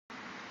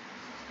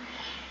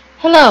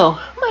Hello,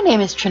 my name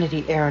is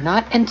Trinity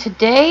Aironaut, and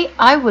today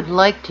I would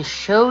like to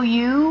show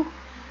you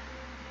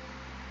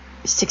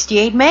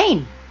 68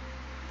 Maine.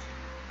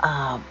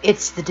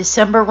 It's the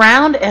December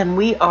round, and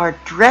we are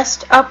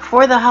dressed up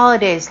for the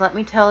holidays, let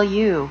me tell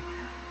you.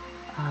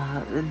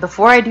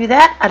 Before I do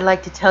that, I'd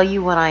like to tell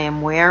you what I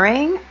am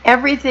wearing.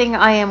 Everything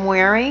I am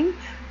wearing,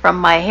 from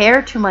my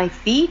hair to my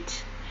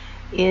feet,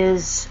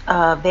 is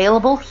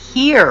available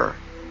here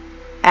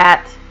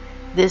at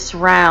this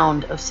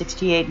round of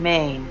 68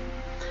 Maine.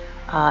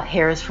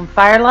 Hair is from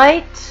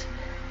Firelight.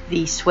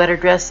 The sweater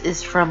dress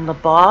is from the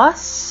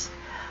Boss.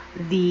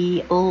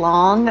 The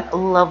long,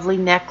 lovely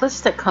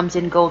necklace that comes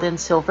in gold and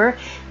silver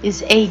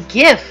is a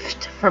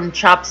gift from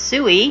Chop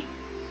Suey.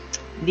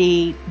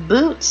 The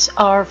boots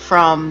are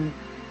from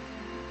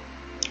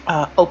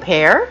Au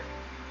Pair.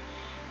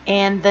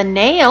 And the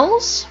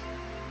nails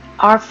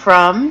are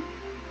from...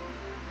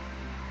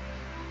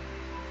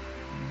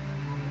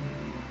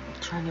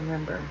 I'm trying to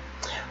remember.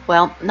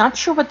 Well, not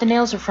sure what the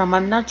nails are from.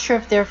 I'm not sure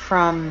if they're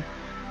from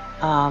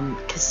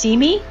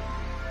Kissimmee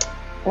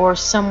or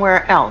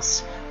somewhere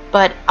else.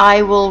 But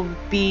I will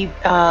be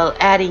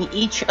adding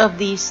each of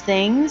these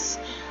things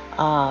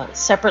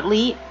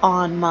separately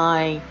on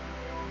my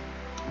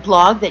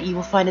blog that you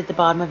will find at the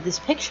bottom of this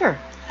picture.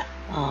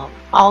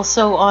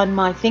 Also on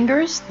my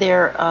fingers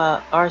there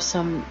are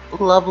some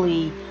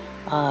lovely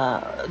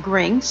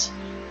rings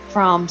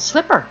from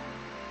Slipper.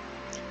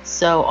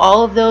 So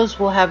all of those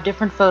will have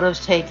different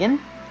photos taken.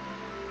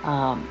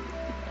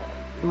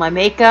 My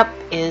makeup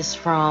is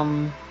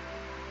from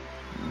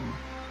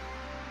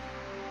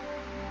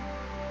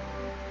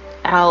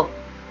Alja.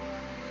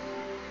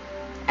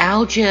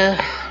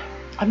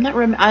 I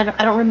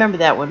don't remember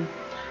that one.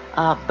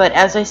 But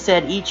as I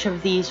said, each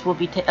of these will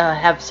be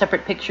have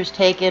separate pictures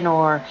taken,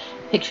 or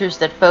pictures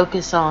that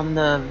focus on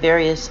the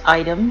various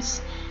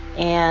items,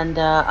 and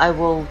I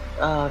will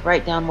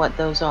write down what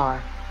those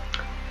are.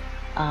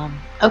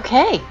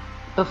 Okay,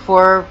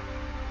 before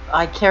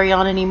I carry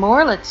on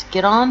anymore, let's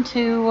get on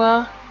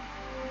to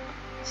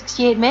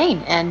 68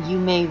 Maine, and you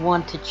may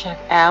want to check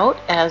out,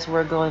 as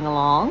we're going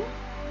along,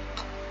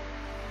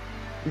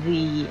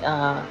 the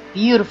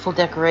beautiful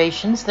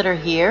decorations that are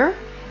here.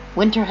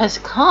 Winter has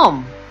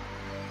come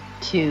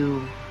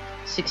to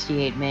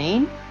 68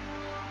 Maine,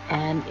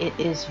 and it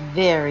is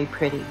very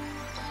pretty.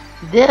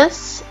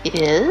 This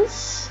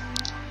is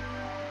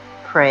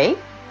Prey,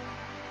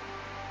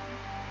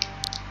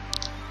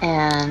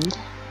 and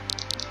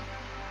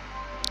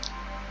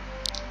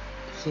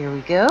here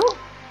we go.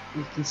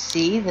 You can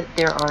see that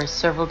there are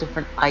several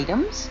different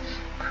items.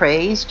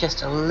 Prey's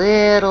just a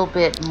little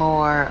bit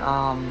more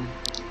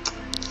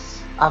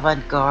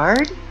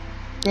avant-garde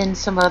than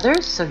some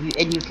others, so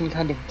you can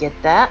kind of get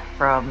that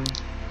from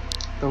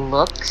the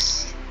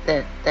looks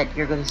that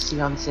you're going to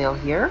see on sale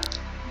here.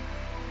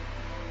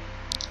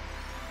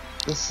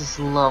 This is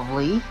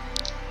lovely.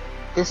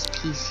 This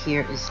piece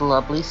here is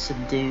lovely,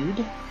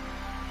 subdued.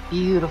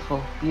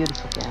 Beautiful,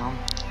 beautiful gown.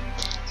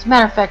 As a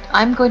matter of fact,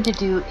 I'm going to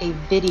do a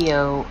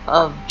video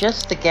of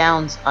just the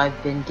gowns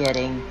I've been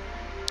getting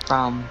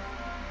from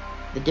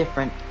the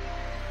different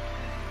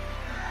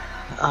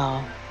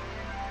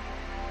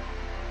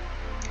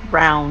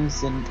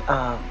rounds and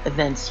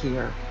events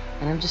here.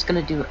 And I'm just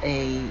going to do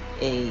a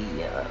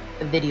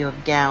video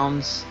of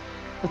gowns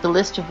with a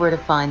list of where to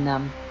find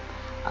them.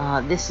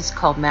 This is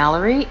called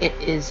Mallory. It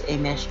is a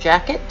mesh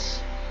jacket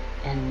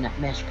and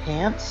mesh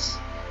pants.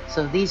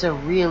 So these are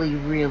really,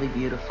 really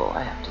beautiful,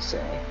 I have to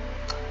say.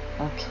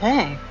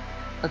 Okay,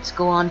 let's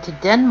go on to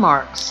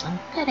Denmark's. I'm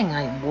betting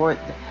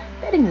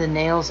betting the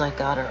nails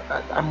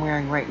I'm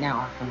wearing right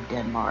now are from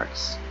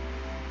Denmark's.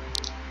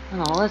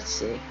 Oh, let's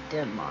see,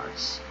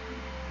 Denmark's.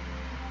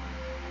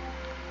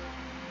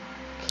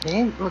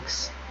 Okay,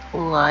 looks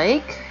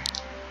like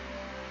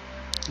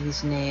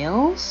these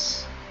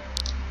nails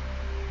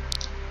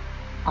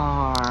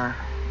are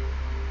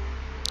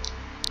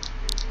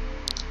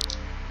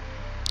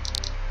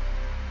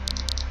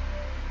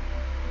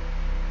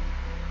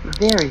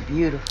very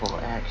beautiful,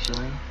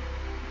 actually.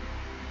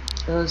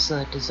 Those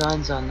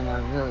designs on them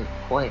are really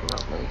quite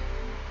lovely.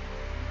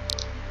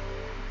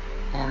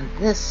 And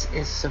this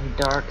is some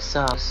dark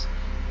sauce.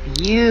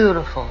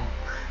 Beautiful.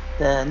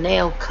 The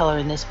nail color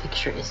in this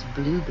picture is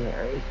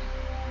blueberry.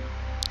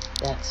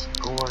 That's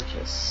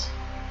gorgeous.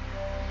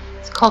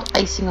 It's called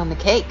icing on the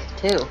cake,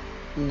 too.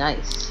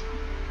 Nice.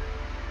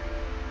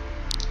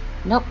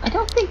 Nope, I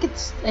don't think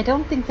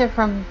they're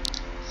from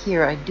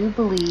here. I do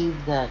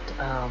believe that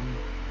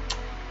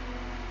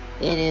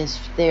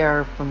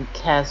they're from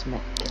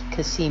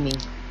Kissimmee.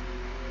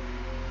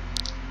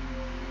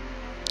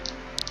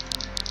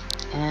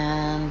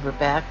 And we're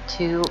back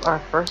to our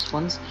first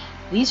ones.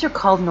 These are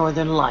called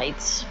Northern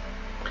Lights.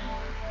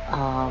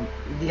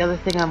 The other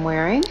thing I'm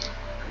wearing,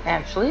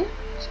 actually,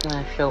 I'm just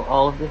going to show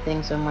all of the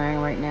things I'm wearing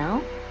right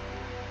now.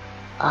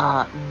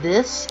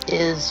 This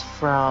is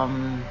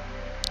from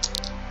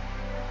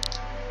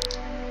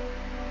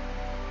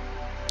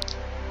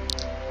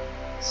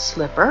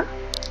Slipper,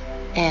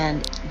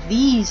 and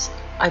these,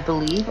 I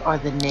believe, are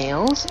the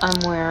nails I'm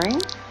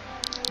wearing.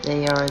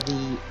 They are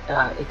the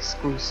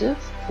exclusive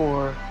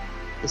for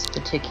this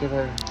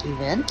particular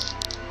event.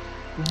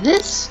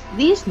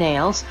 These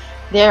nails,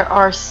 there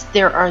are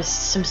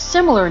some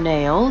similar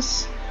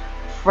nails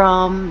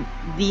from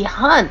the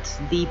hunt,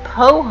 the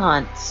Poe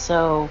hunt.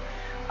 So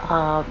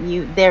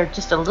they're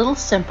just a little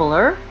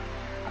simpler.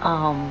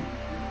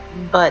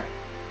 But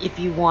if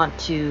you want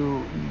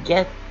to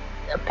get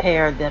a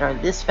pair that are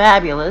this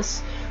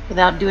fabulous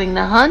without doing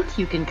the hunt,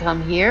 you can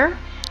come here.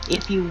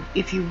 If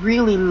you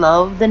really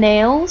love the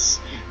nails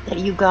that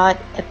you got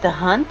at the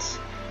hunt,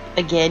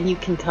 again, you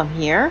can come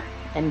here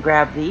and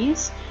grab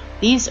these.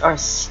 These are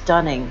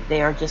stunning.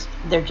 they're just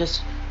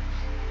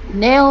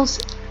nails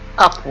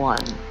up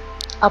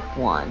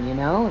one, you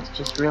know. It's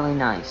just really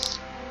nice.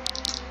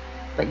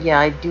 But yeah,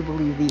 I do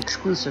believe the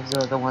exclusives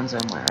are the ones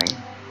I'm wearing.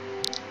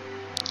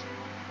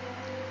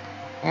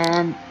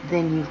 And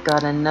then you've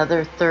got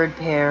another third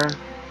pair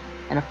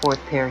and a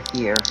fourth pair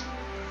here.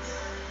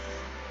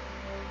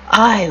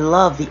 I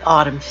love the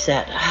autumn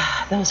set.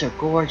 Those are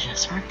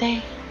gorgeous, aren't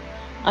they?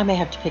 I may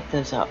have to pick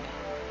those up.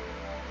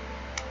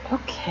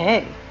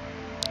 Okay.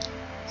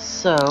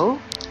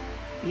 So,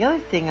 the other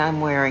thing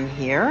I'm wearing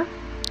here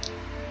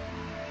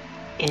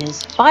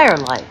is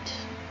Firelight.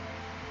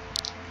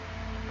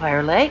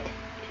 Firelight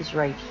is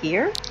right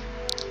here.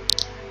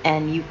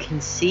 And you can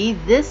see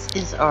this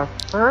is our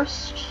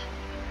first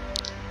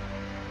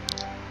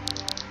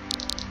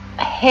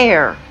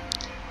hair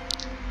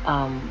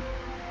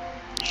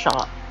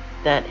shot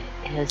that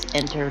has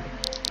entered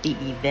the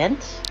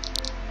event,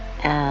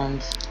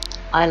 and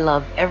I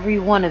love every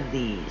one of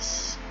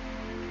these.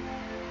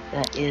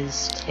 That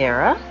is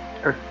Tara.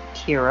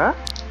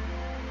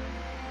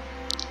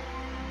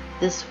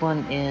 This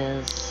one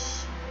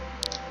is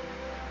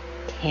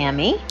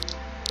Tammy.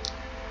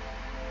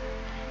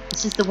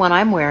 This is the one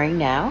I'm wearing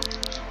now.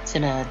 It's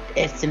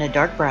in a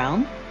dark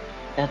brown.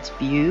 That's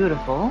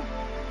beautiful.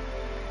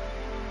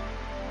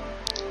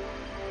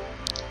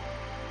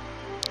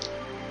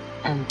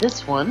 And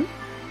this one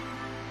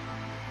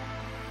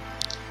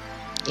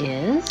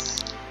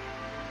is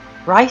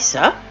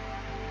Risa.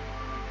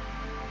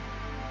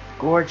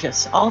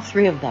 Gorgeous, all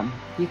three of them.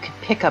 You could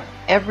pick up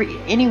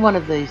any one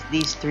of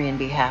these three and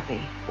be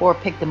happy, or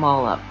pick them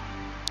all up.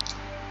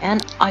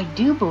 And I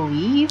do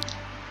believe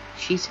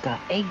she's got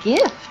a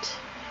gift.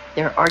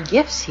 There are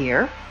gifts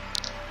here.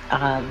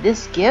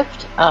 This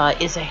gift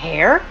is a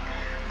hair,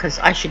 because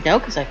I should know,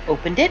 because I've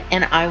opened it,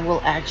 and I will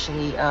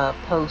actually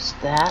post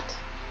that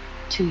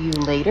to you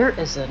later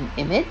as an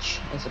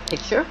image, as a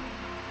picture.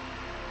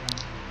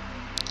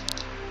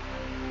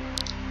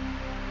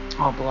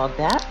 I'll blog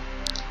that.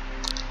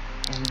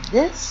 And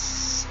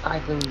this, I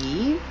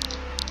believe,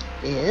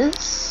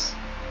 is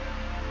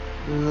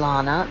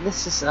Lana.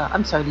 This is,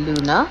 I'm sorry,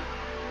 Luna.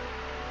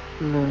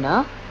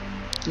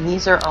 And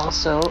these are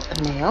also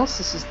nails.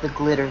 This is the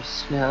Glitter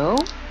Snow.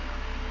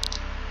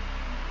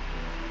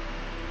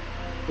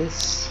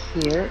 This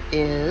here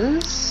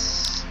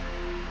is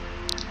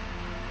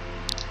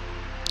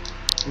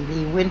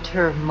the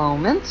Winter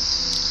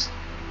Moments.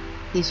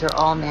 These are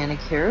all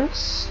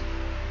manicures.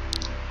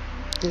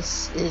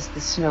 This is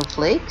the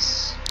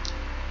Snowflakes.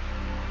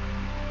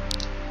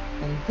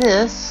 And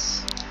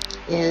this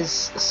is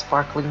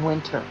Sparkling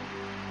Winter.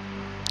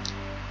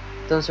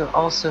 Those are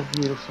also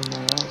beautiful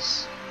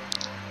nails.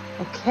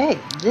 Okay,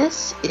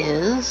 this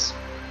is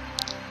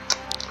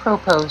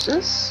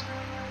Proposes.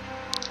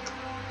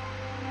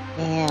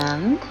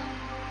 And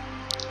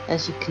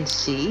as you can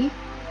see,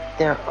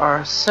 there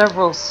are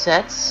several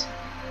sets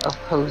of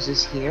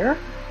poses here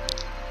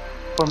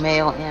for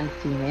male and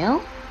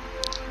female.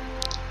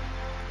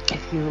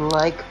 If you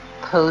like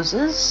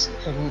poses,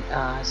 and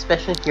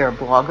especially if you're a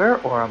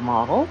blogger or a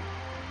model,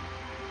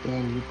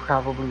 then you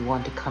probably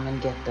want to come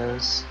and get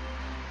those.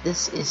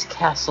 This is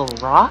Castle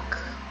Rock.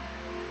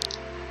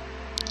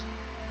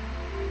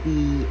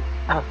 The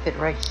outfit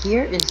right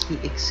here is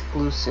the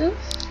exclusive.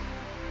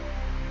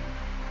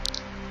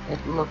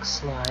 It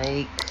looks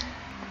like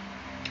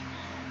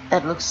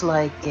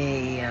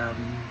a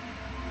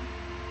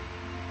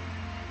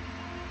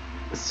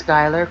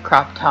Skylar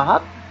crop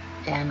top,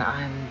 and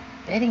I'm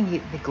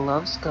betting the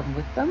gloves come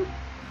with them,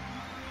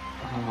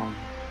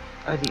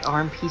 or the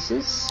arm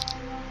pieces.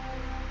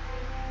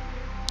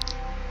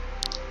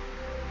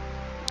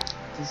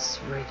 This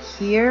right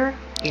here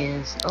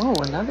is, oh,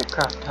 another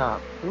crop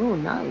top. Ooh,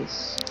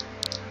 nice.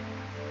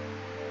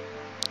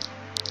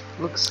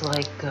 Looks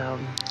like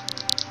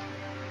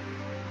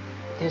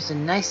there's a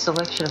nice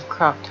selection of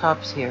crop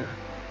tops here,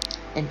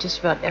 in just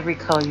about every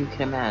color you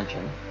can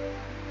imagine.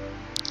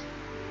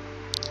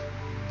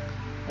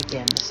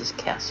 Again, this is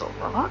Castle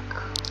Rock.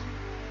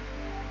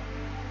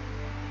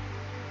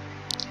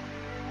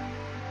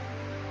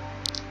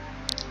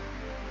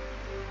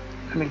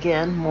 And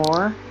again,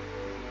 more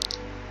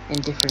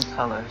in different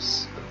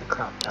colors of the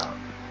crop top.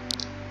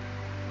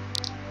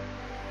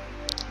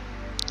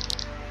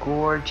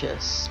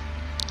 Gorgeous.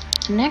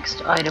 The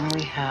next item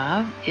we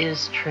have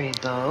is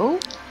Trebo,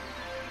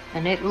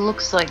 and it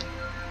looks like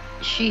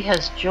she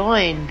has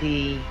joined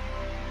the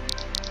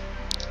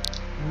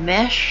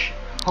mesh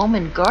home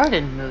and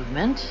garden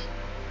movement,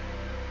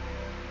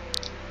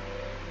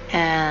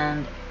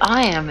 and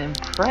I am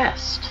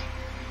impressed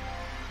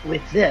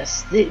with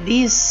this.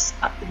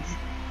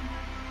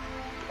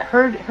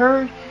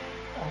 Her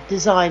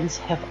designs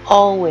have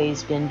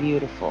always been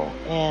beautiful,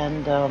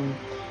 and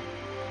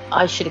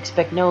I should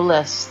expect no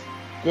less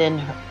than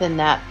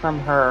that from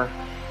her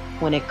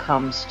when it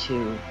comes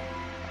to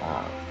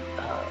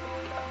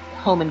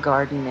home and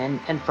garden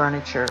and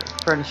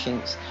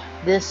furnishings.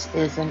 This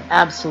is an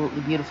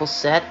absolutely beautiful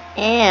set,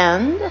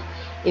 and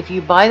if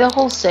you buy the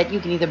whole set, you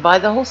can either buy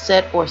the whole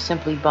set or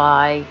simply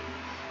buy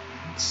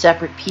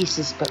separate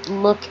pieces. But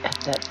look at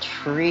that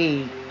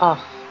tree.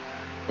 Oh,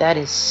 that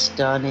is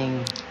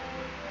stunning.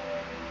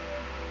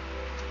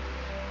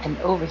 And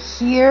over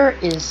here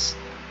is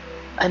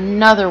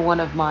another one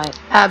of my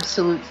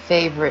absolute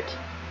favorite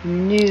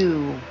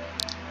new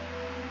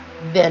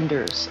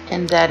vendors,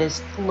 and that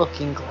is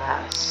Looking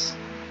Glass.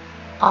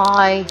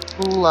 I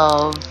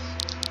love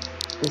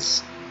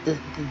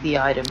the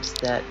items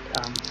that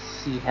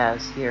he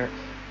has here.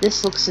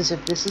 This looks as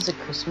if this is a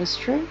Christmas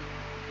tree.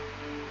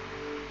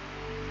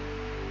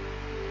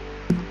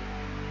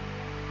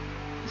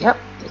 Yep,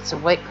 it's a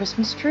white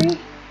Christmas tree,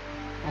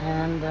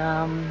 and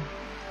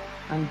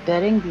I'm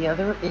betting the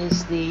other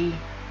is the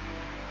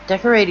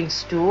decorating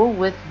stool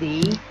with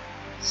the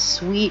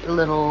sweet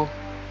little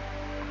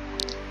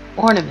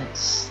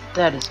ornaments.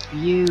 That is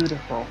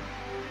beautiful.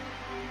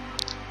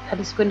 That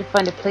is going to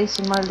find a place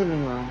in my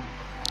living room.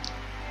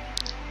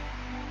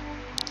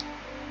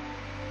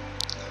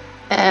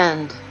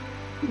 And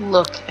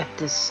look at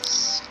this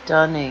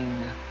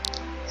stunning,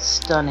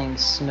 stunning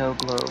snow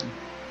globe.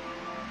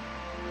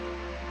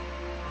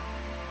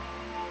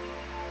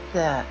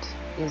 That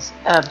is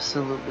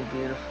absolutely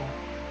beautiful.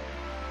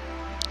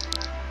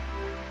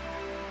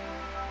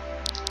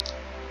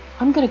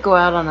 I'm going to go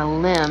out on a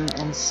limb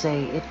and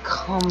say it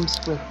comes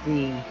with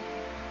the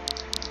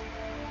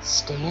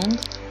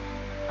stand,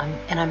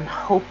 and I'm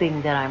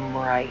hoping that I'm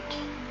right.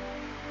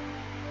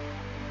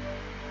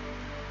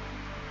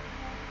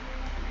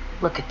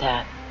 Look at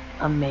that.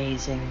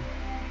 Amazing.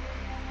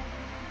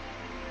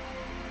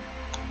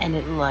 And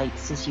it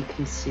lights, as you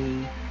can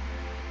see.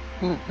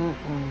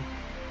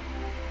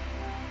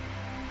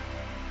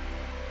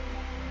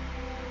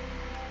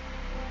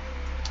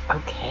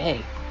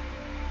 Okay.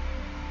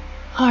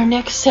 Our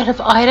next set of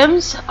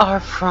items are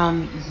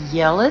from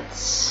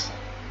Yellitz,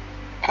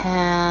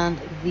 and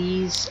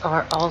these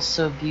are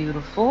also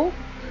beautiful.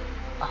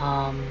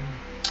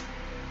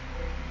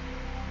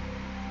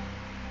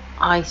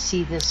 I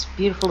see this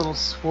beautiful little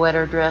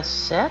sweater dress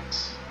set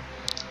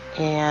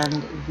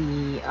and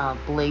the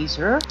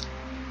blazer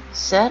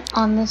set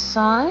on this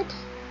side.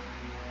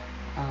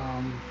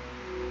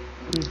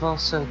 We've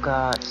also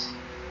got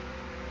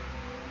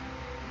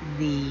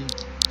the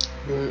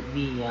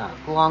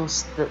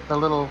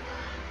little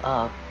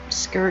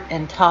skirt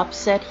and top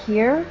set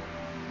here.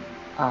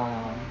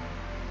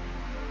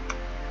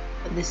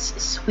 This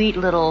sweet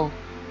little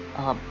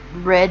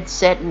red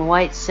set and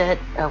white set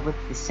with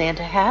the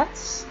Santa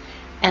hats,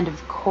 and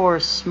of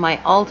course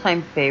my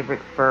all-time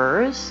favorite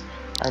furs.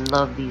 I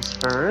love these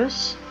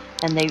furs,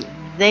 and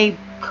they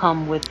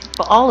come with,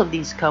 all of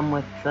these come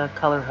with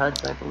color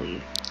HUDs, I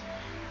believe.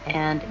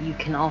 And you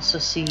can also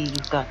see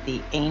you've got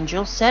the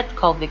angel set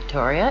called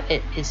Victoria.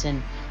 It is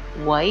in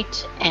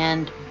white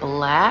and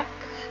black.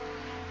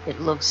 It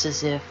looks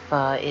as if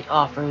it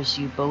offers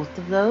you both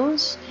of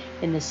those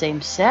in the same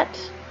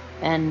set,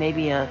 and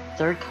maybe a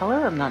third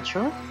color, I'm not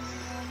sure.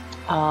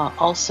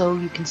 Also,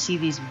 you can see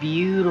these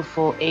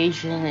beautiful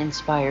Asian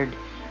inspired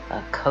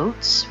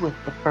coats with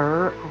the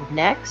fur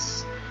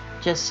necks.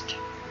 Just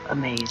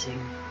amazing.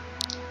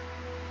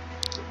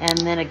 And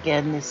then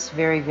again, this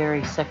very,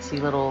 very sexy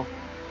little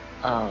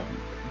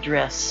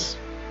dress.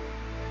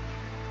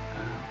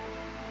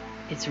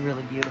 It's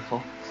really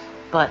beautiful,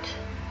 but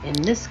in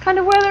this kind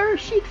of weather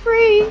she'd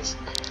freeze.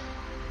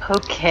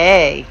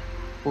 Okay,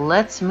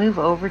 let's move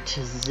over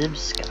to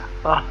Zibska.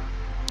 Oh,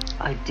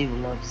 I do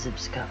love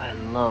Zibska. I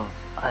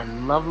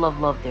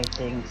love their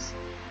things.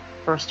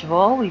 First of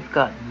all, we've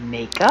got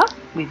makeup.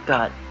 We've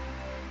got,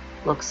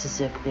 looks as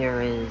if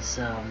there is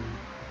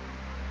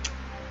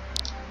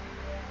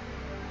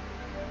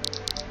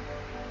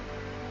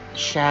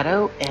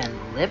shadow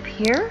and lip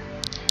here.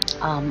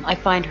 I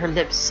find her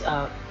lips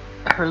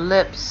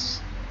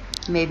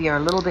maybe are a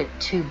little bit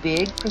too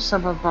big for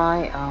some of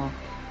my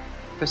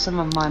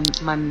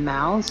my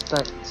mouths,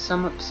 but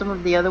some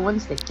of the other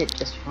ones, they fit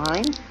just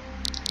fine.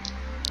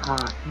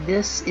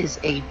 This is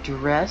a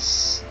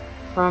dress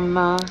from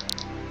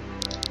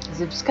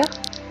Zibska.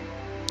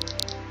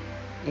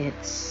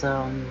 It's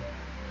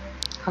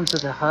comes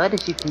with a HUD,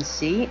 as you can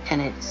see,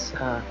 and it's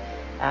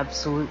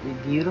absolutely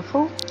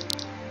beautiful.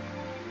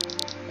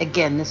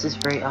 Again, this is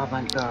very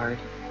avant-garde.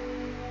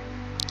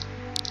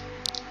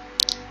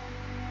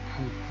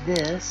 And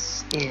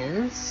this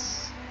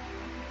is,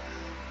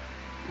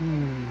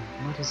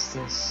 what is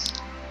this?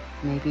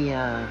 Maybe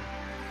a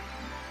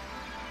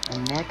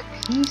neck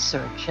piece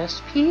or a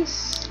chest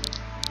piece?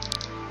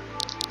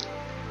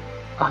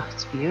 Oh,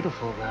 it's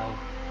beautiful though.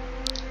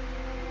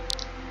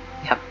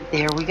 Yep,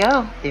 there we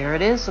go. There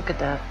it is. Look at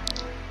that.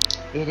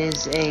 It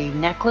is a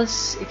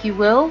necklace, if you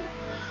will.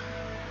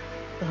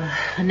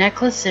 A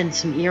necklace and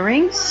some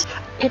earrings.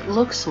 It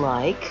looks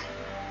like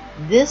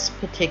this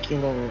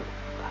particular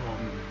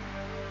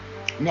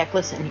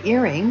necklace and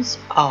earrings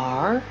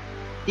are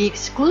the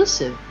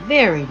exclusive.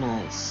 Very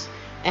nice.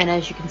 And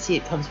as you can see,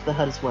 it comes with the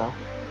HUD as well.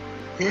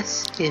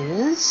 This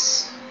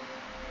is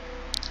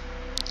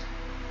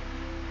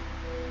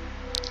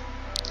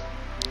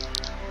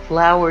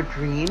Flower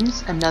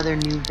Dreams, another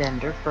new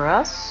vendor for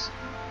us.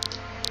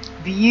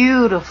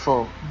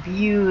 Beautiful,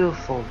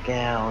 beautiful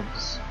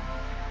gowns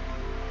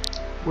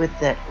with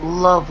that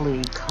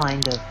lovely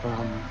kind of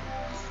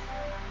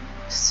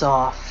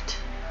soft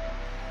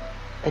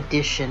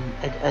additional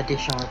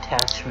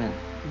attachment.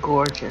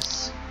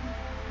 Gorgeous.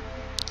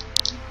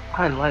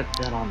 I like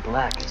that on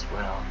black as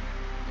well.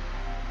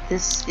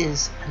 This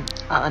is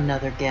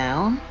another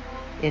gown.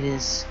 It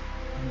is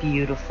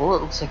beautiful.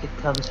 It looks like it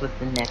comes with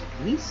the neck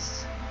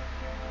piece.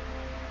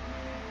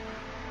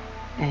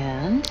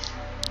 And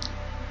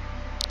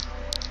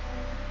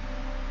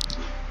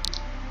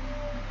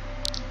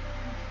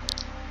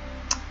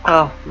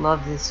oh,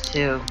 love this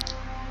too.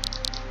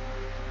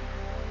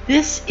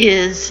 This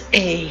is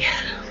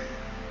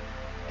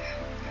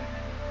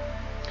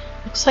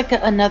looks like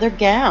another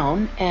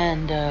gown,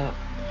 and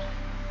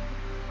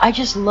I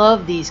just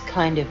love these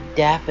kind of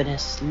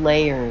dappiness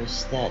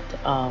layers that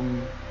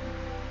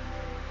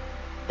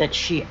that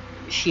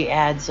she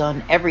adds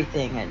on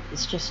everything, and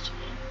it's just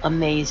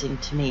amazing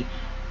to me.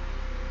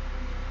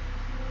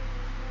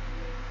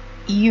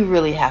 You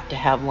really have to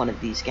have one of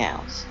these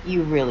gowns.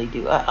 You really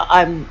do.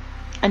 I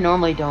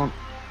normally don't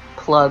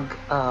plug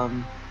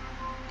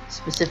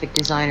specific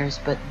designers,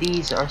 but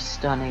these are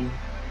stunning.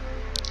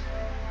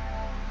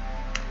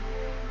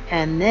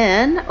 And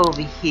then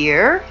over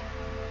here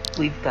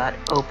we've got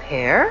Au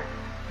Pair,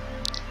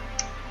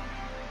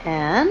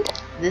 and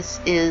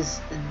this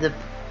is the,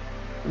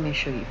 let me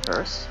show you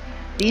first.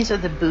 These are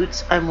the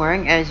boots I'm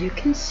wearing. As you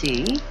can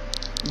see,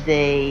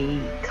 they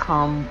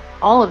come,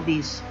 all of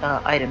these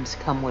items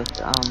come with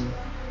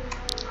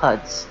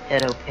HUDs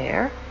at Au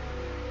Pair.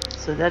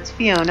 So that's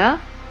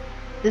Fiona.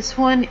 This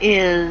one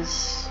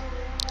is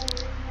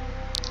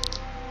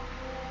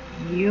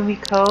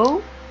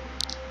Yumiko,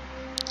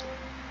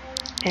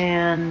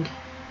 and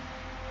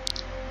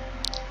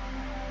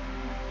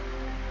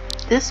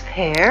this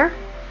pair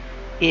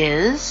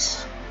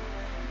is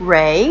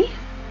Ray,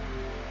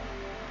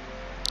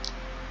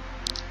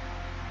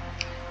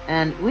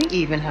 and we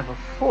even have a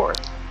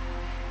fourth,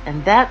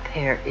 and that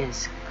pair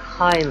is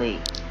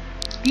Kylie.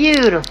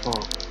 Beautiful,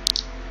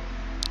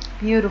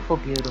 beautiful,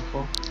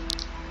 beautiful.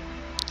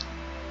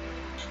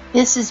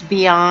 This is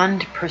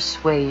Beyond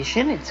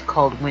Persuasion. It's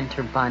called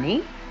Winter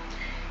Bunny,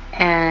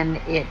 and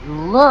it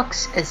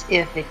looks as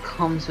if it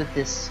comes with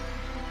this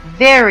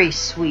very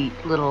sweet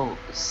little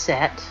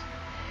set,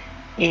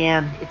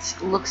 and it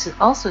looks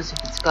also as if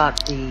it's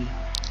got the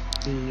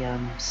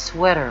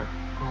sweater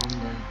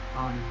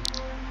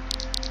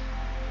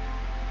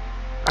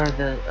or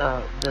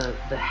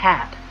the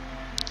hat,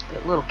 the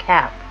little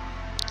cap.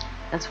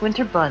 That's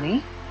Winter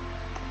Bunny.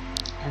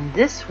 And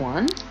this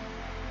one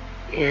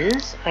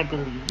is, I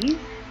believe,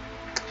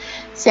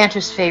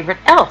 Santa's Favorite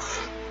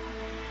Elf,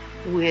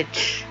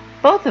 which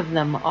both of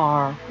them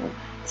are.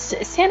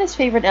 Santa's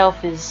Favorite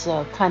Elf is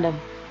kind of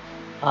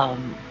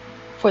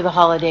for the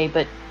holiday,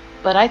 but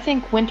I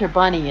think Winter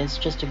Bunny is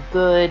just a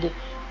good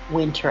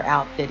winter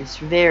outfit. It's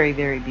very,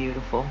 very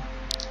beautiful.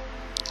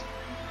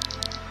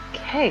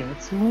 Okay,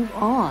 let's move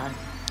on.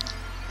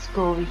 Let's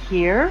go over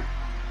here.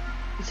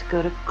 Let's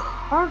go to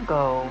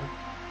Cargo.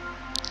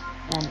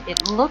 And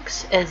it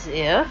looks as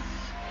if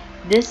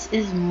this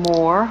is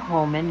more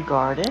Home and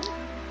Garden,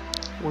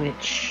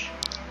 which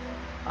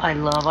I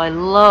love. I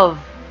love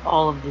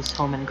all of this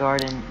Home and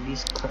Garden,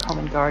 these Home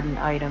and Garden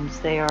items.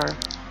 They are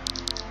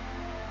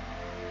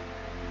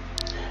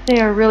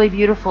really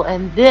beautiful.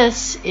 And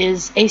this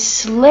is a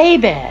sleigh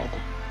bed.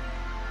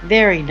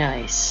 Very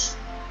nice.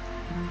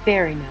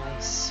 Very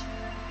nice.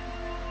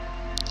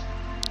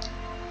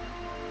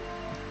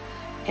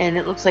 And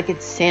it looks like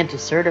it's Santa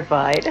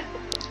certified.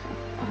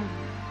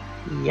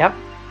 Yep.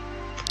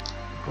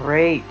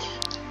 Great.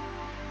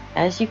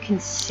 As you can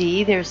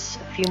see, there's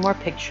a few more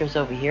pictures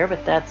over here,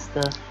 but that's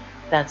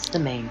the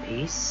main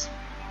piece.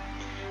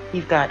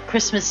 You've got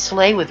Christmas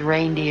sleigh with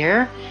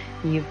reindeer.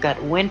 And you've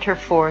got Winter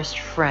Forest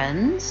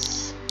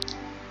Friends.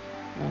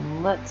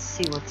 And let's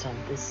see what's on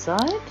this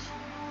side.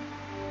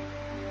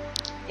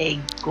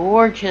 A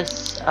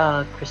gorgeous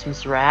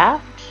Christmas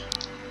raft.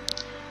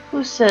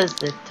 Who says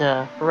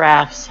that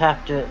rafts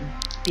have to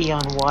be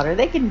on water?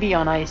 They can be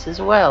on ice as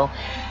well.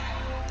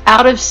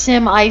 Out of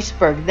Sim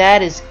Iceberg.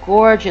 That is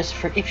gorgeous.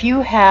 For if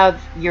you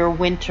have your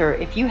winter,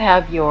 if you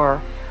have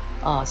your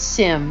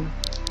sim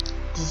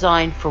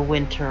designed for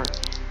winter,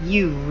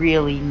 you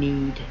really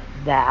need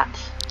that,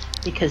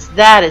 because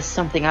that is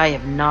something I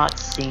have not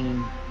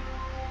seen.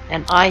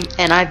 And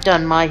I've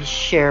done my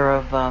share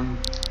of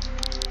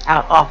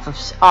out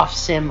off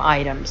sim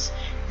items.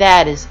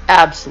 That is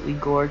absolutely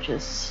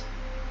gorgeous.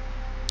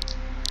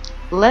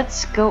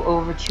 Let's go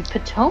over to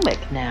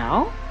Potomac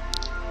now.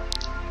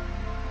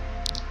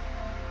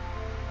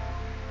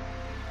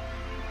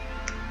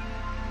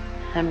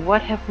 And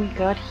what have we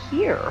got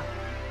here?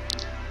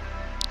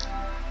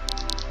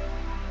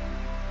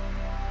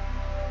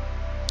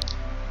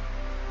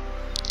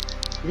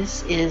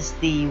 This is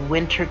the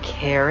winter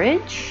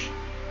carriage.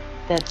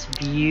 That's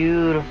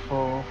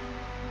beautiful.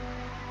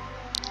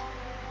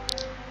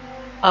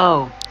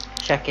 Oh,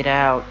 check it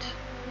out.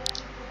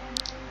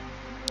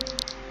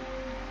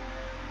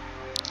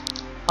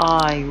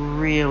 I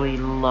really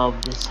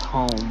love this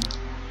home.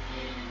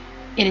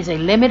 It is a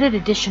limited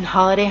edition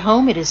holiday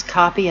home. It is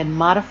copy and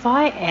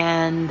modify,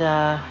 and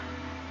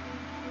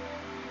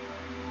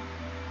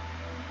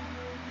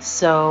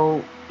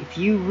so if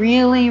you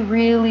really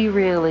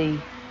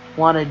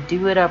want to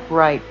do it up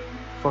right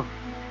for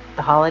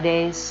the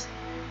holidays,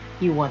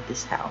 you want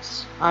this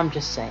house. I'm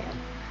just saying.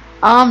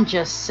 I'm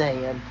just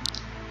saying.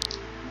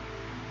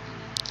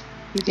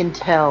 You can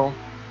tell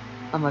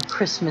I'm a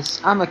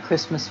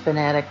Christmas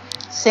fanatic.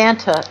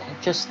 Santa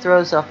just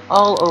throws up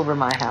all over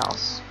my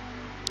house.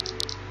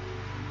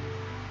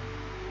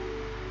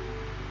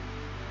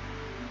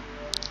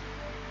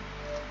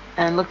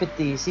 And look at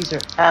these. These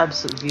are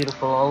absolutely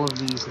beautiful, all of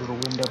these little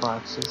window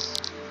boxes.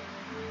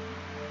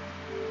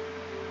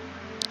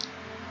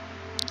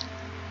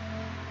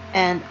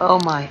 And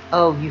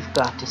oh, you've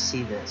got to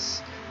see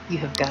this. You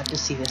have got to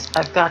see this.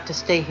 I've got to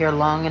stay here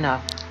long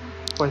enough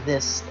for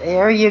this.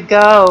 There you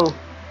go.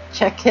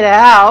 Check it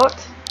out.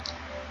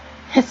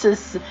 This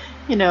is,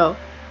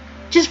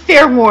 just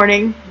fair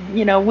warning.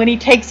 When he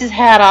takes his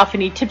hat off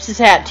and he tips his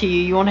hat to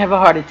you, you won't have a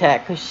heart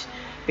attack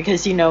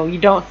because you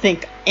don't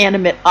think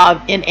inanimate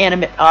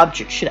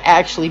objects should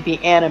actually be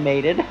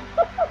animated.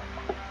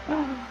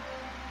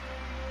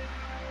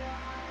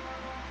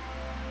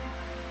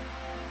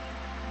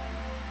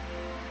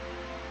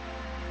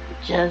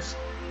 Just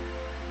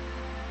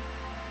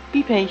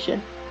be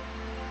patient.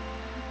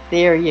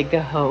 There you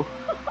go.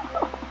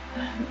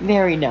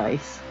 Very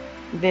nice.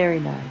 Very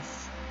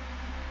nice.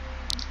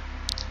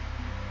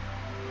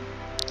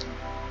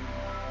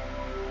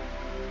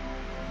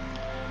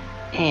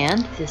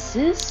 And this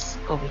is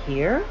over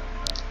here.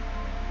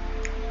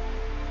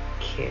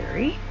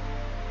 Carrie.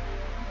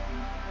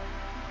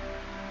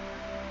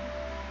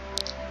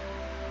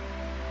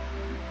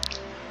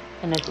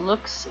 And it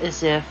looks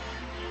as if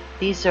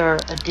these are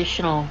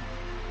additional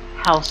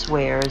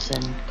housewares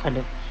and kind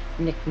of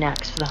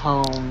knickknacks for the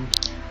home.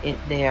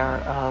 They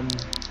are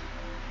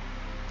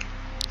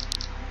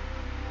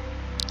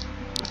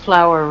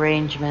flower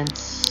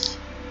arrangements,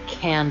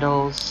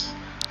 candles,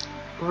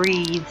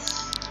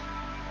 wreaths,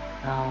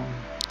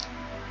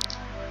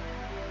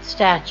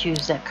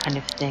 statues, that kind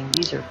of thing.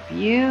 These are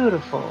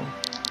beautiful.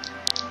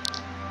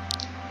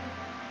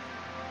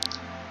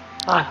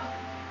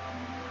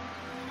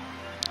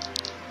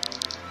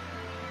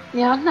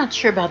 Yeah, I'm not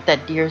sure about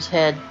that deer's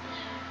head.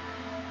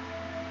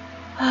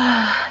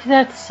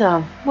 That's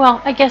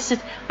well, I guess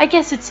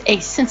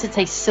since it's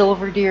a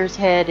silver deer's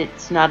head,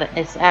 it's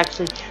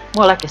actually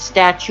more like a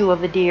statue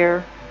of a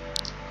deer.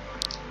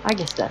 I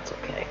guess that's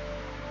okay.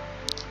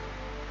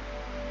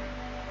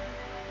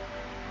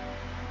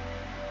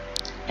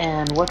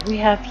 And what we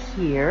have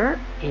here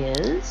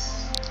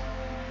is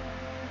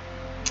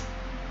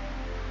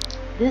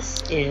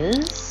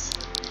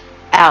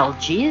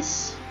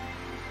Algie's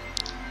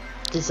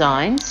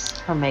designs,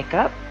 her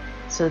makeup.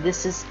 So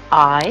this is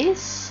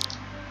eyes.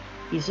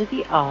 These are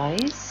the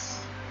eyes.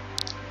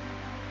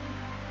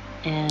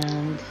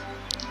 And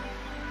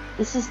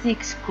this is the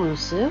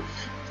exclusive.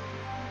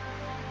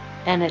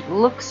 And it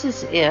looks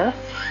as if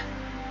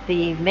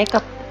the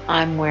makeup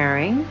I'm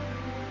wearing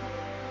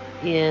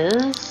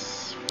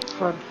is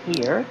from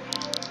here.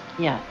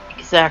 Yeah,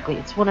 exactly.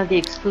 It's one of the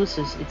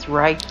exclusives. It's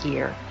right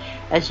here.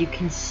 As you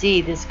can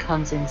see, this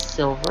comes in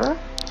silver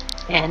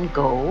and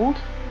gold.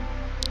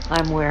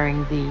 I'm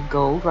wearing the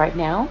gold right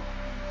now.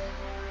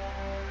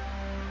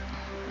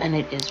 And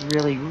it is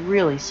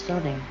really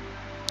stunning.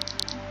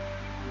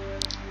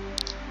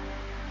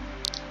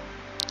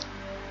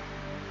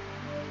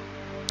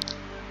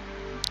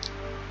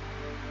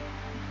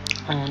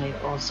 And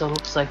it also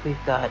looks like we've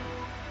got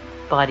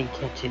body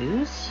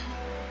tattoos.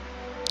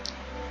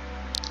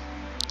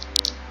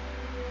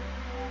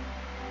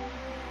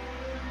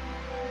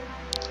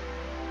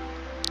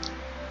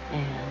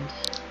 And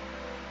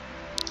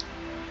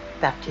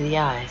back to the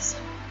eyes.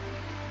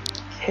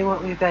 Okay,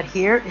 what we've got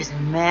here is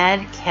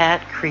Mad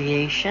Cat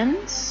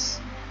Creations.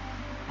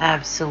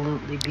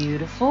 Absolutely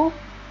beautiful.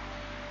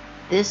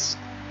 This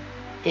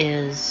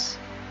is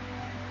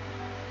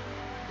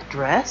the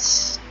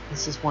dress.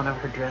 This is one of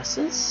her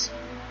dresses.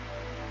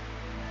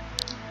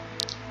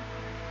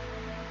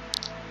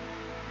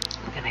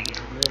 I'm gonna get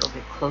a little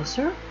bit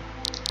closer.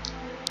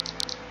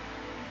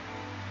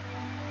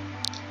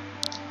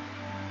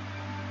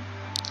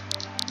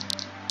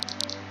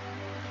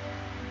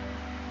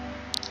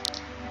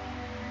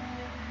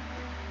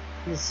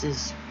 This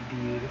is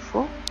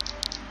beautiful.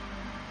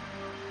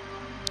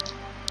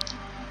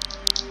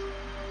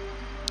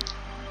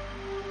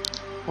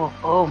 Well,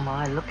 oh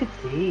my, look at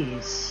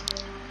these.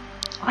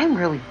 I'm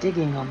really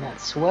digging on that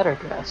sweater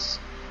dress.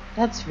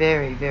 That's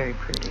very, very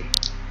pretty.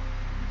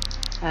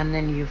 And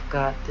then you've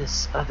got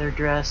this other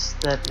dress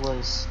that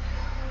was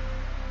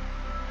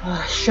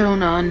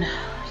shown on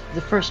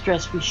the first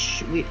dress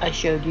I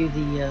showed you,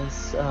 the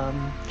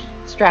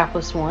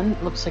strapless one.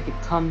 It looks like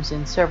it comes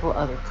in several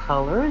other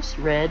colors: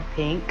 red,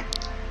 pink,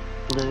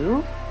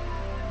 blue.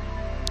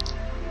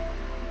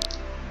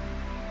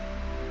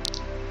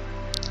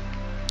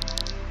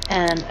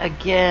 And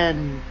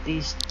again,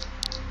 this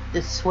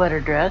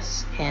sweater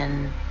dress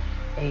in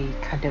a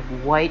kind of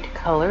white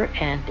color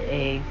and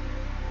a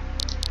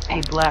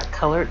black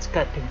color. It's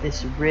got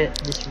this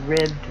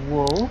ribbed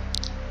wool.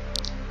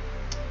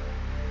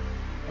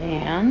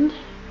 And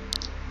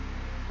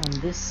on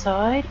this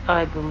side,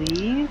 I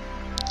believe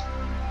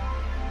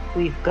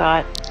we've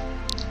got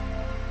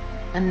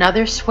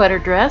another sweater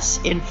dress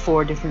in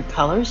 4 different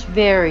colors.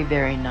 Very,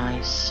 very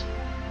nice.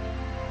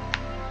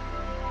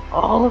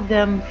 All of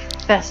them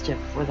festive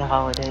for the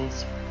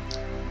holidays.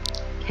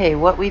 Okay,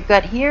 what we've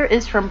got here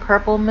is from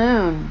Purple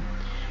Moon.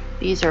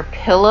 These are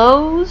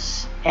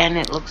pillows, and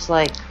it looks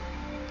like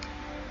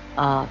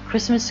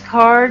Christmas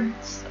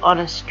cards on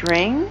a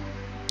string.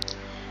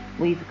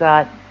 We've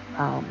got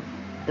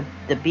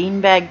the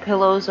beanbag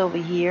pillows over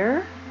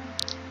here.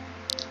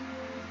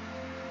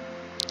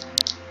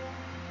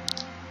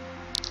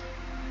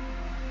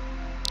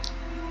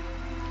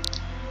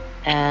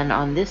 And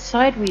on this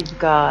side we've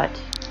got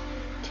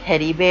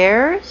teddy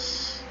bears,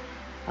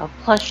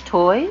 plush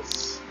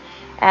toys,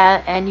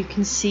 and you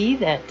can see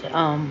that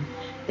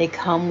they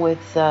come with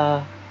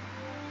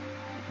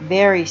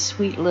very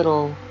sweet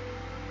little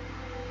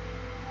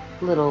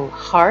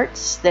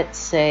hearts that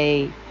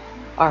say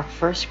our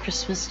first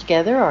Christmas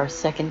together, our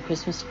second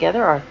Christmas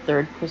together, our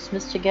third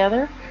Christmas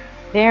together.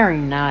 Very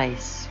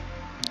nice.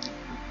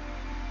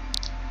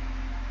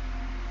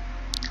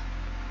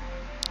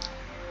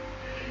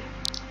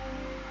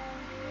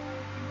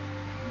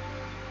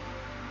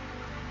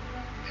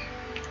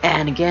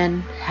 And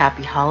again,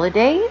 happy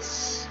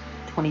holidays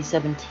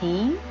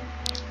 2017.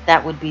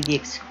 That would be the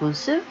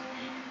exclusive.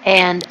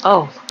 And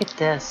oh, look at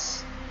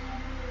this.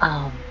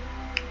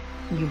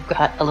 You've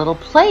got a little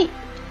plate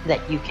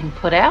that you can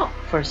put out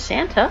for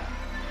Santa,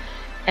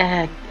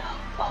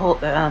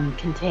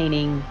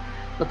 containing,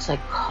 looks like,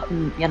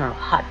 you know,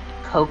 hot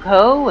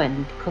cocoa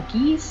and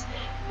cookies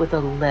with a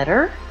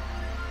letter.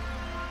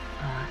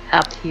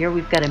 Up here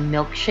we've got a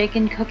milkshake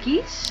and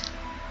cookies.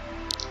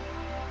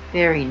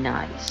 Very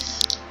nice.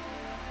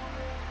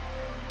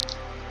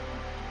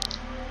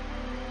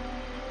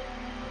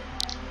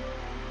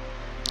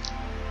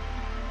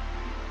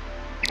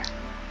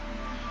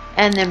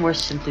 And then we're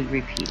simply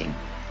repeating.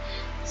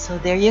 So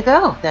there you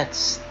go.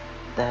 That's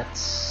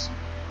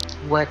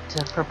what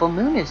Purple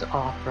Moon is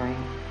offering.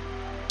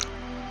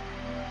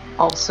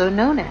 Also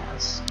known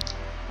as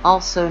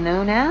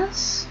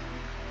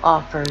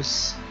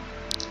offers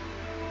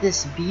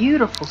this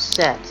beautiful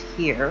set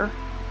here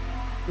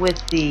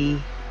with the,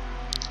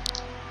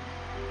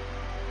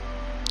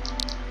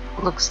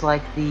 looks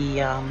like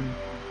the I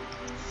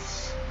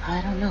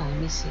don't know, let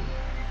me see,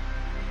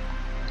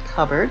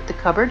 the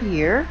cupboard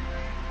here,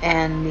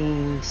 and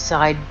the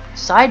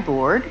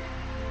sideboard,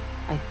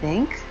 I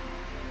think.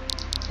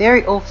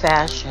 Very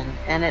old-fashioned,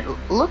 and it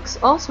looks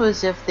also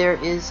as if there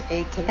is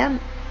a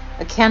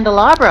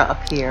candelabra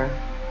up here.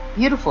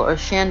 Beautiful, or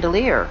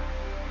chandelier.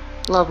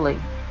 Lovely.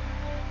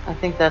 I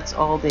think that's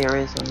all there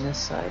is on this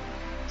side.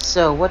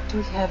 So what do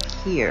we have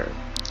here?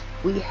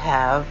 We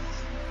have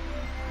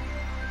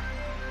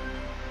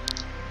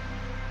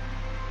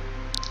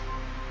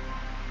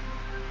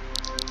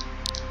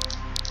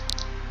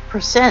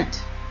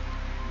percent.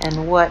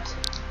 And what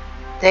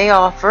they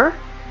offer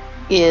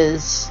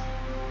is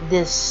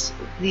these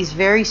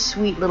very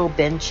sweet little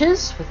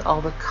benches with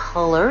all the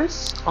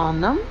colors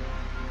on them,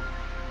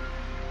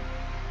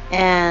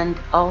 and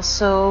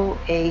also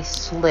a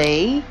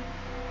sleigh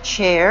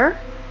chair,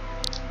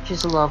 which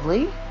is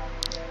lovely.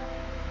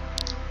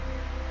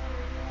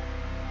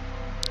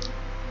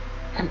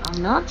 And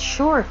I'm not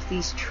sure if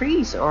these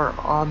trees are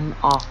on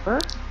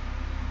offer.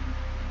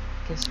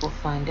 Guess we'll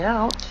find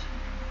out.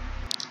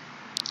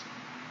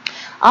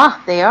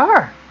 Ah, they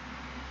are.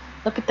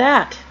 Look at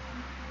that.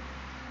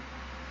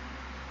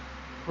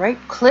 Right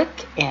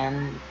click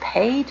and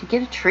pay to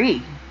get a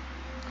tree.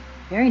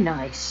 Very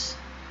nice.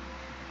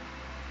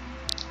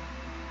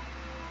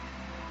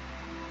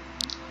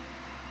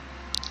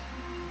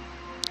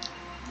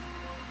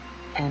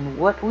 And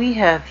what we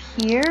have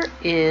here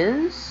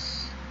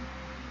is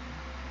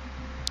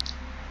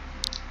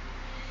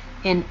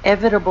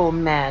Inevitable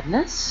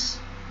Madness.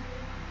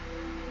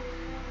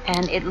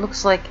 And it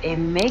looks like a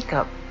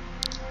makeup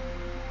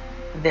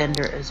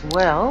vendor as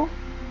well,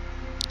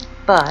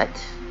 but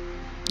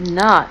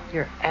not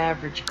your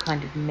average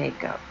kind of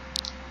makeup.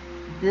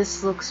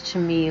 This looks to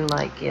me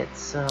like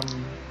it's out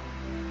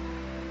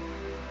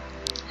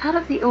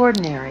of the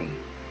ordinary.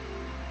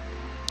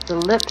 The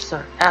lips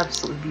are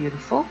absolutely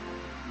beautiful.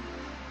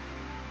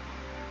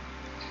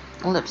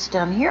 lips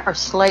down here are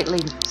slightly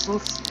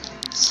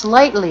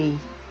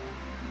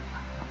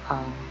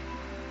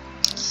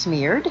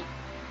smeared.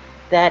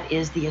 That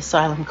is the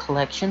Asylum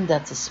collection.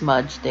 That's a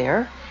smudge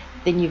there.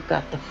 Then you've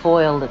got the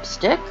foil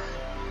lipstick.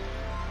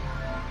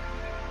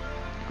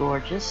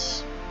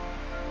 Gorgeous.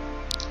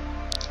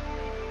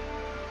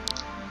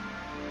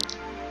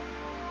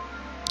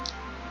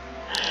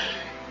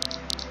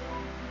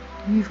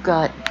 You've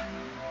got,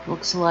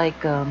 looks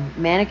like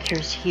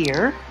manicures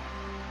here.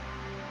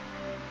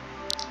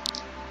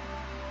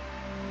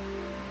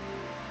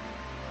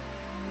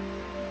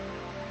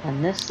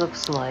 And this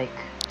looks like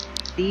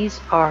these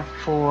are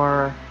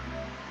for,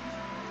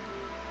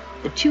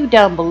 the two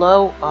down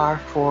below are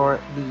for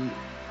the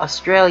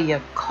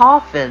Australia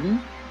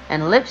coffin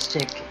and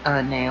lipstick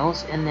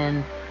nails, and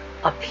then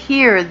up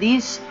here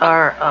these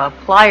are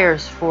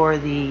pliers for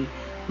the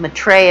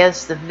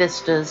Maitreya's, the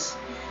Vistas,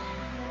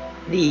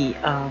 the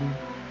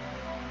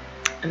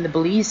and the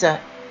Beliza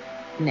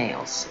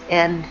nails,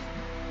 and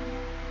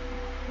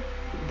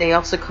they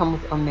also come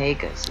with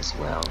omegas as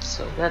well.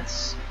 So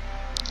that's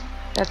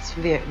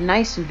very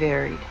nice and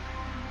varied.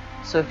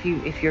 So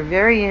if you're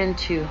very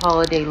into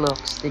holiday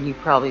looks, then you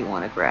probably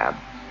want to grab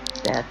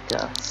that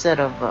set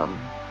of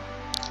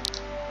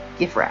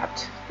gift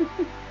wrapped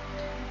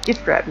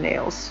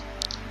nails.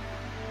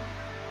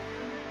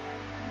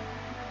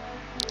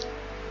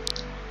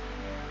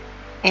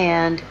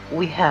 And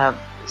we have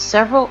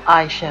several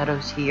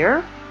eyeshadows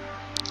here.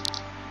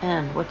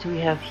 And what do we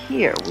have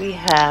here? We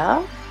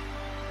have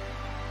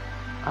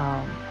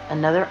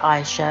another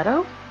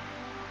eyeshadow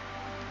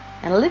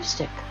and a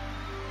lipstick.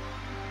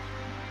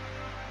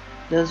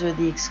 Those are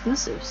the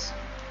exclusives.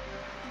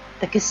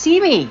 The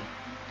Cassimi.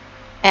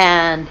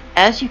 And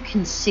as you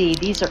can see,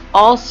 these are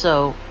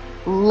also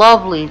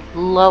lovely,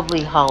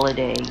 lovely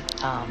holiday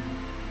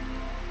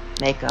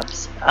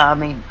makeups.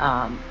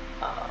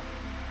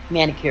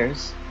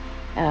 Manicures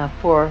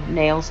for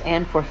nails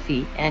and for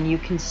feet. And you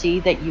can see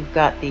that you've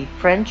got the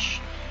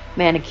French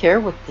manicure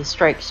with the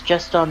stripes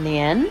just on the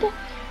end.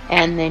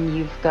 And then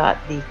you've got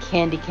the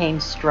candy cane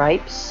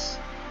stripes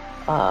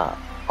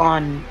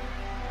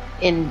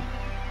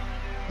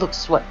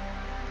looks what,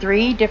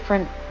 3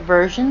 different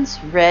versions,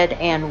 red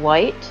and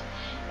white.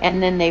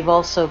 And then they've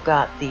also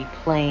got the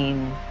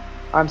plain,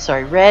 I'm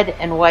sorry, red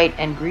and white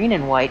and green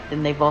and white.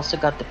 Then they've also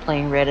got the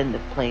plain red and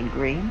the plain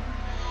green.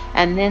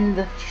 And then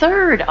the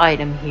third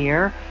item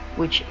here,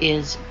 which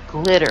is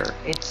glitter.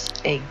 It's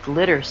a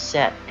glitter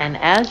set, and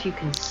as you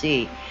can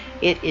see,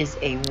 it is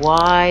a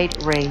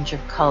wide range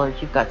of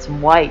colors. You've got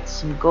some whites,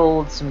 some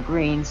golds, some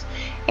greens,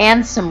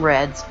 and some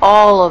reds,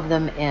 all of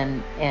them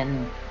in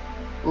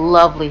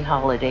lovely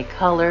holiday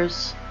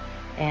colors.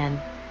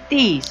 And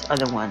these are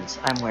the ones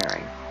I'm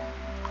wearing.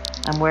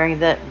 I'm wearing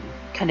that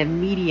kind of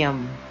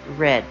medium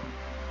red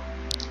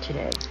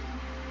today.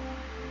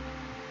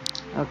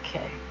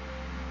 Okay.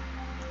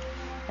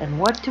 And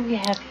what do we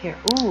have here?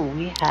 Ooh,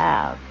 we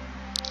have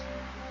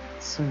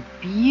some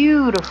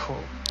beautiful,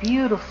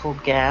 beautiful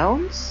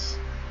gowns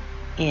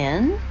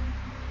in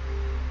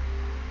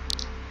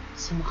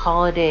some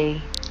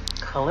holiday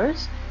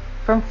colors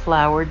from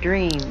Flower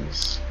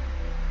Dreams.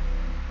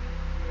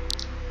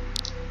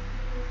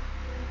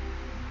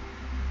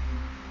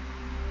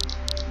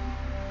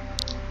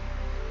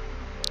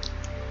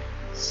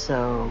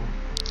 So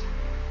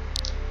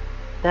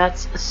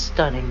that's a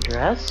stunning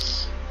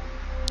dress.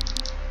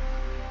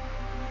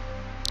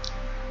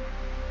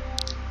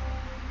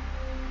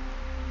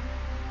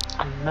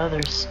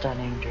 Another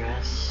stunning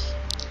dress.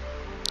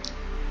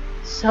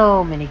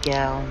 So many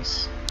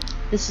gowns.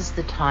 This is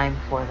the time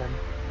for them.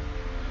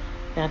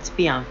 That's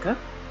Bianca.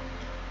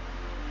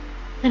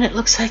 And it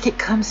looks like it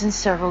comes in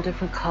several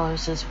different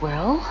colors as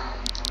well.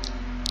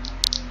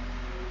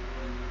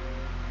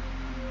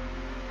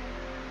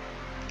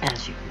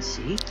 As you can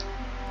see.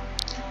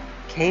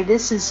 Okay,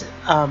 this is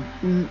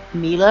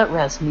Mila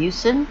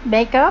Rasmussen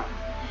makeup.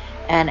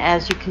 And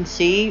as you can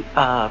see,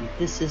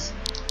 this is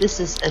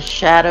a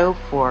shadow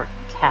for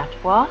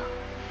Katwa,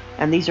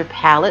 and these are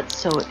palettes,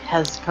 so it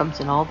comes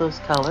in all those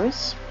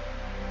colors.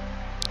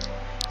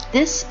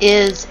 This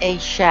is a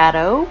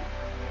shadow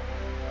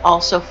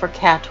also for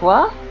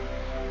Katwa.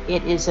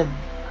 It is a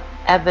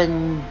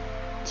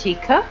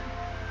Avantika,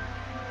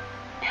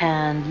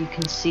 and you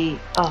can see,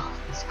 oh,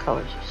 these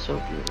colors are so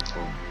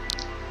beautiful.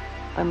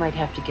 I might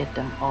have to get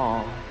them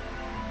all.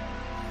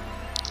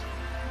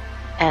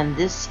 And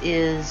this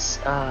is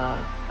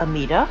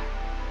Amita,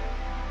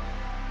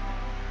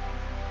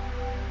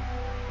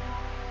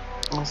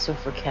 also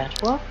for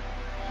Katwa.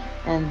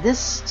 And this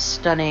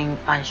stunning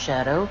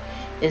eyeshadow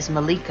is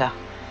Malika.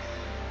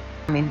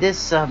 I mean,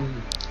 this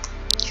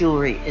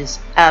jewelry is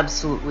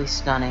absolutely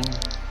stunning.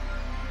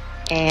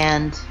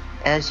 And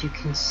as you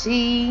can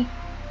see,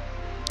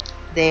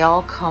 they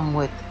all come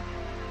with,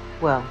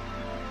 well,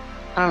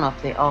 I don't know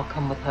if they all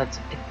come with HUDs.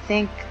 I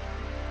think,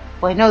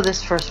 well, I know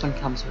this first one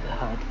comes with a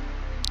HUD.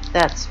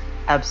 That's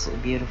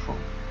absolutely beautiful.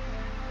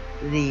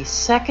 The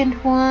second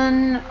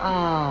one,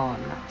 oh,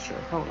 I'm not sure.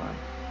 Hold on.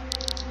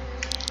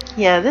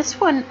 Yeah, this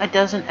one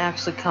doesn't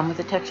actually come with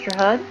a texture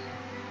HUD.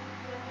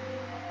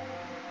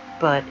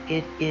 but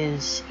it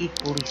is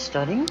equally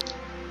stunning.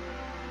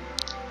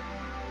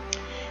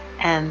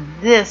 And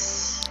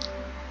this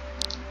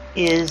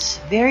is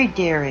very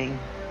daring.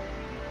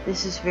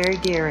 This is very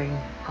daring.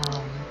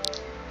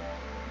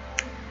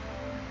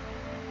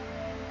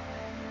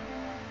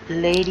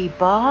 Lady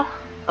Ba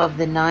of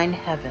the Nine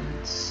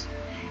Heavens.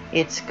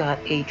 It's got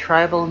a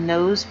tribal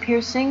nose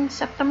piercing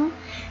septum.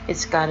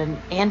 It's got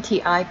an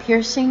anti-eye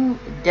piercing,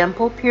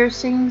 dimple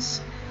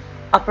piercings,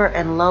 upper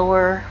and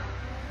lower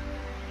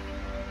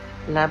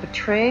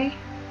laboratory.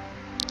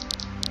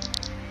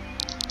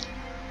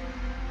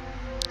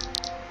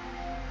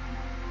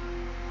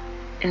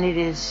 And it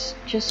is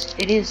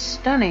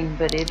stunning,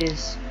 but it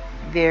is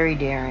very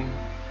daring.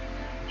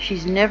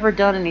 She's never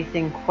done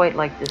anything quite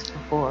like this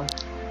before.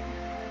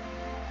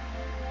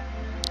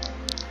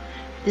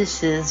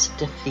 This is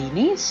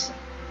Daphne's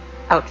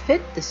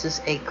outfit. This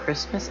is a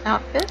Christmas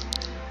outfit,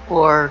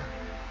 or,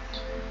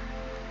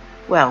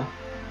 well,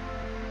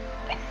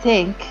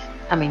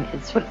 I mean,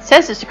 it's what it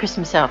says. It's a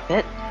Christmas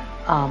outfit.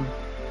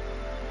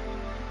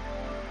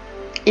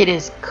 It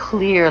is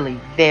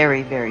clearly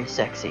very, very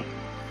sexy.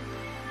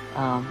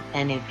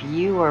 And if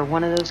you are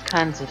one of those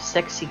kinds of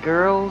sexy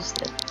girls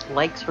that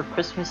likes her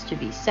Christmas to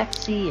be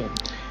sexy and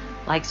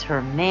likes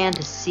her man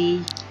to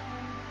see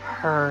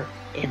her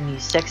in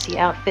these sexy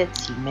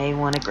outfits, you may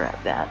want to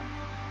grab that.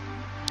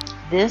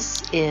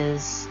 This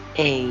is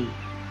a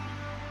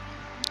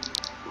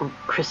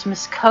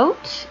Christmas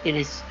coat. It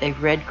is a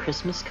red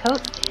Christmas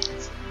coat.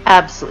 It's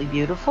absolutely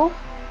beautiful.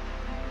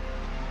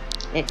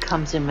 It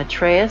comes in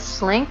Maitreya,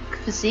 Slink,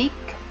 Physique,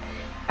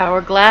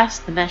 Hourglass,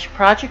 the Mesh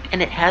Project,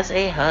 and it has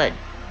a HUD.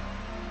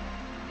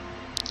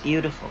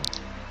 Beautiful.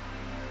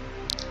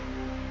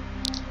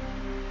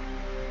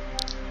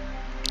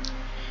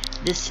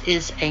 This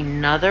is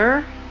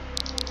another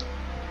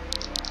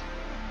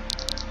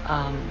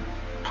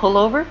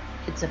pullover.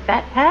 It's a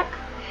fat pack,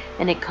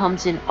 and it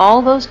comes in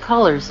all those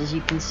colors, as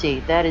you can see.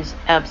 That is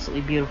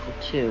absolutely beautiful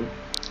too.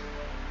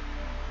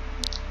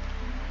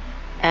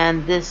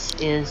 And this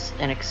is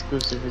an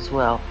exclusive as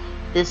well.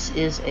 This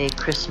is a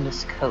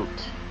Christmas coat.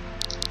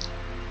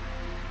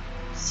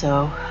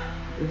 So,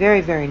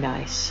 very, very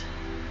nice.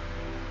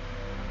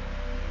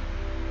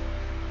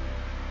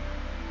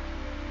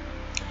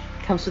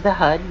 Comes with a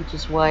HUD, which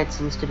is why it's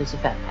listed as a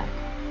fat pack,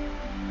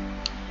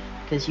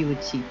 because you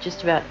would see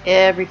just about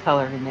every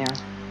color in there.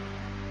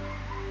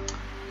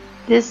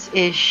 This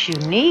is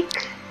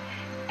Unique,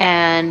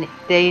 and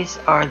these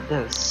are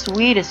the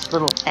sweetest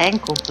little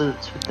ankle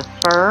boots with the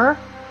fur,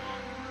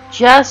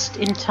 just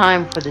in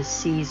time for the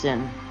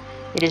season.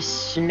 It is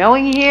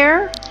snowing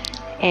here,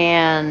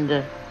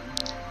 and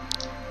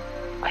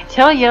I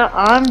tell you,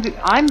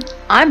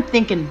 I'm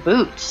thinking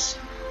boots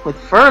with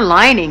fur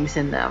linings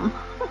in them.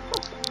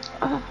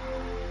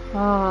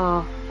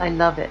 Oh, I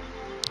love it.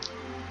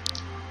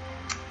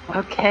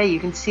 Okay, you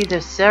can see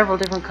there's several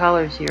different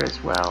colors here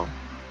as well.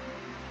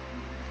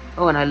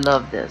 Oh, and I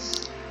love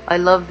this. I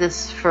love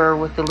this fur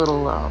with the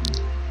little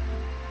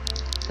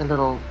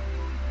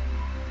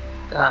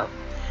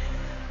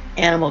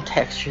animal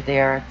texture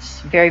there. It's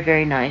very,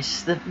 very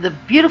nice. The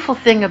beautiful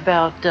thing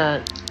about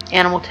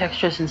animal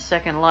textures in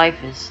Second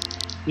Life is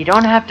you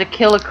don't have to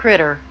kill a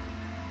critter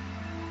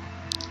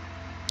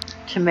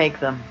to make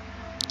them.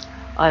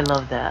 I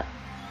love that.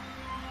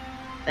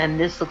 And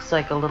this looks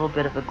like a little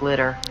bit of a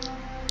glitter.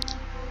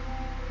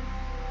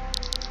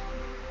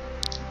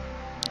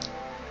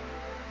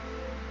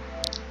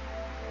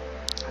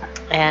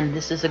 And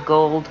this is a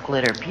gold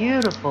glitter.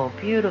 Beautiful,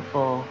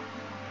 beautiful.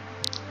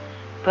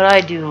 But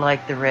I do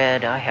like the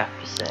red, I have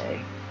to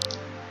say.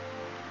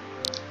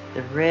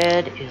 The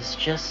red is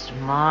just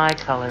my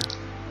color.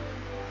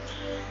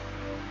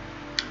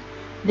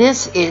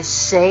 This is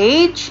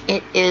Sage.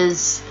 It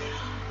is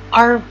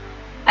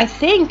I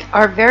think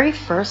our very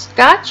first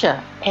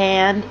gacha,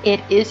 and it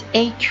is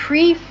a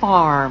tree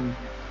farm.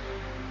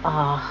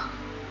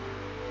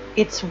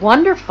 It's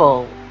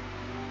wonderful,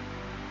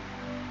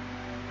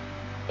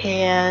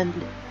 and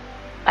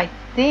I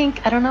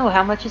don't know,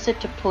 how much is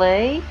it to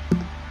play?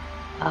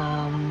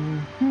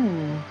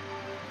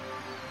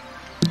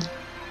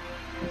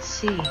 Let's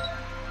see.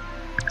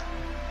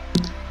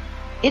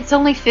 It's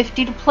only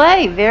 50 to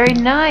play. Very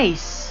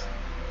nice.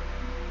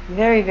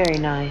 Very, very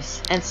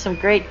nice. And some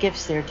great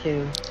gifts there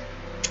too.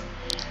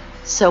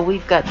 So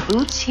we've got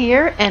boots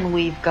here, and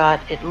we've got,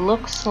 it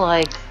looks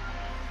like,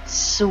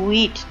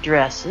 sweet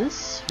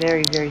dresses.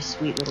 Very, very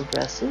sweet little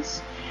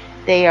dresses.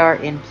 They are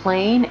in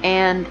plain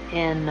and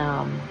in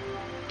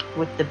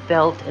with the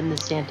belt and the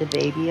Santa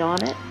baby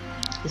on it,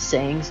 the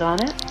sayings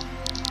on it.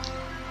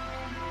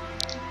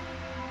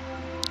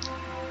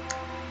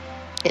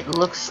 It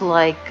looks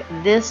like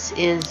this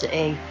is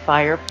a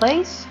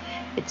fireplace.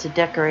 It's a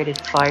decorated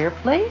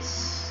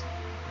fireplace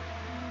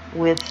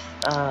with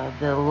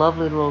the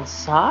lovely little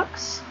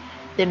socks.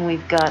 Then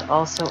we've got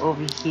also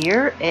over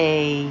here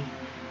a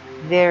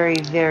very,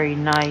 very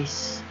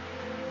nice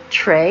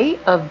tray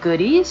of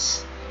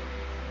goodies.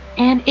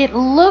 And it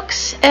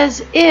looks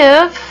as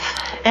if,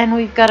 and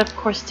we've got, of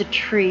course, the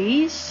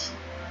trees.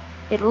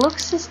 It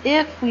looks as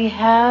if we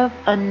have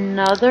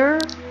another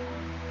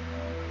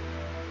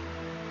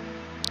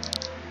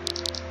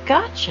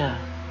gotcha.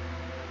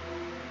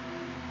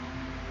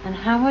 And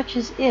how much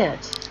is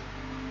it?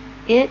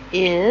 It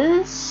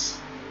is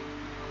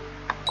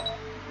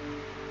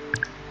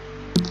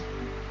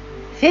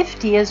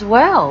 50 as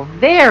well.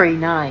 Very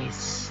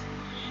nice.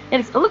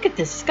 And look at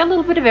this. It's got a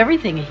little bit of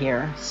everything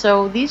here.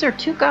 So these are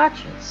 2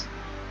 gotchas.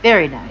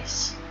 Very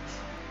nice.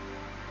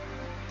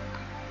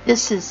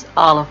 This is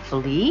Olive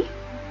Folie.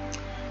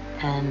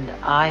 And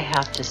I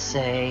have to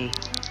say,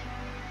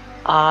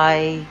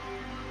 I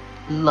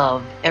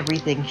love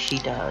everything she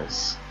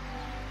does.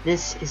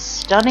 This is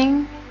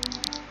stunning,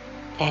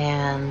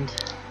 and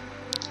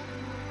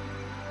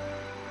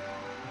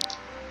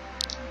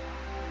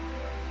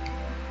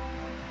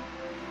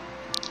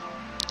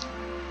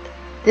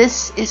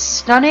this is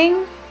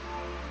stunning,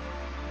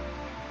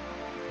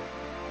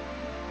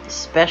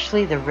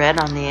 especially the red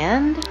on the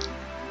end.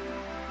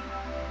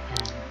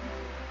 And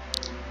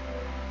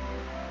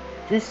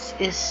this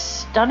is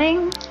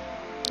stunning.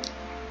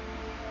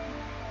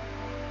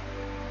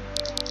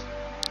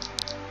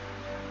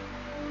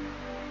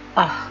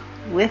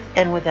 With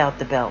and without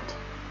the belt.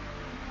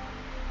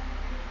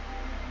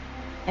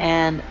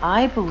 And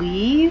I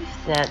believe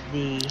that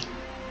the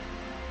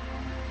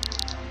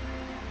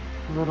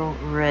little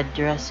red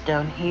dress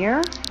down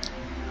here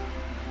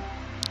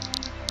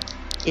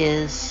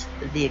is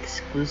the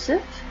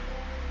exclusive.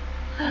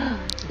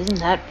 Isn't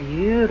that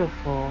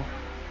beautiful?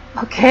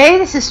 Okay,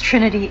 this is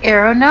Trinity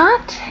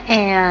Aironaut,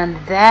 and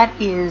that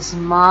is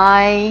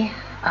my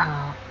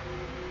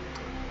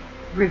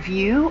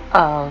review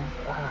of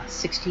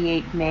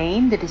 68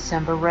 Maine, the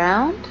December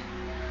round.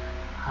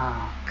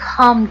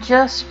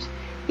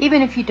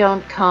 Even if you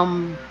don't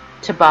come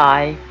to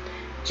buy,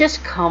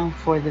 just come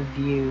for the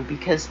view,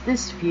 because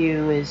this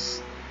view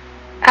is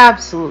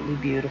absolutely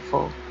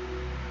beautiful,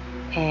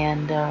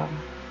 and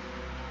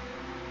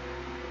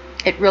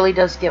it really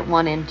does get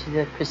one into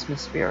the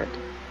Christmas spirit.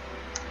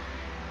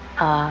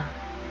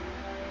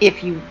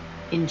 If you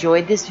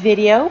enjoyed this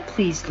video,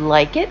 please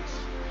like it,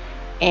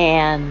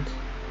 and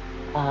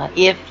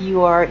if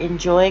you are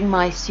enjoying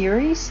my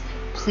series,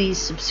 please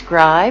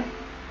subscribe,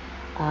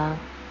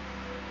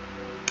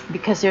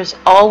 because there's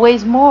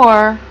always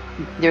more.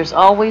 There's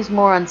always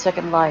more on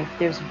Second Life.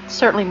 There's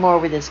certainly more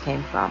where this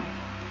came from.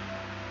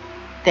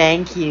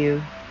 Thank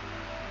you.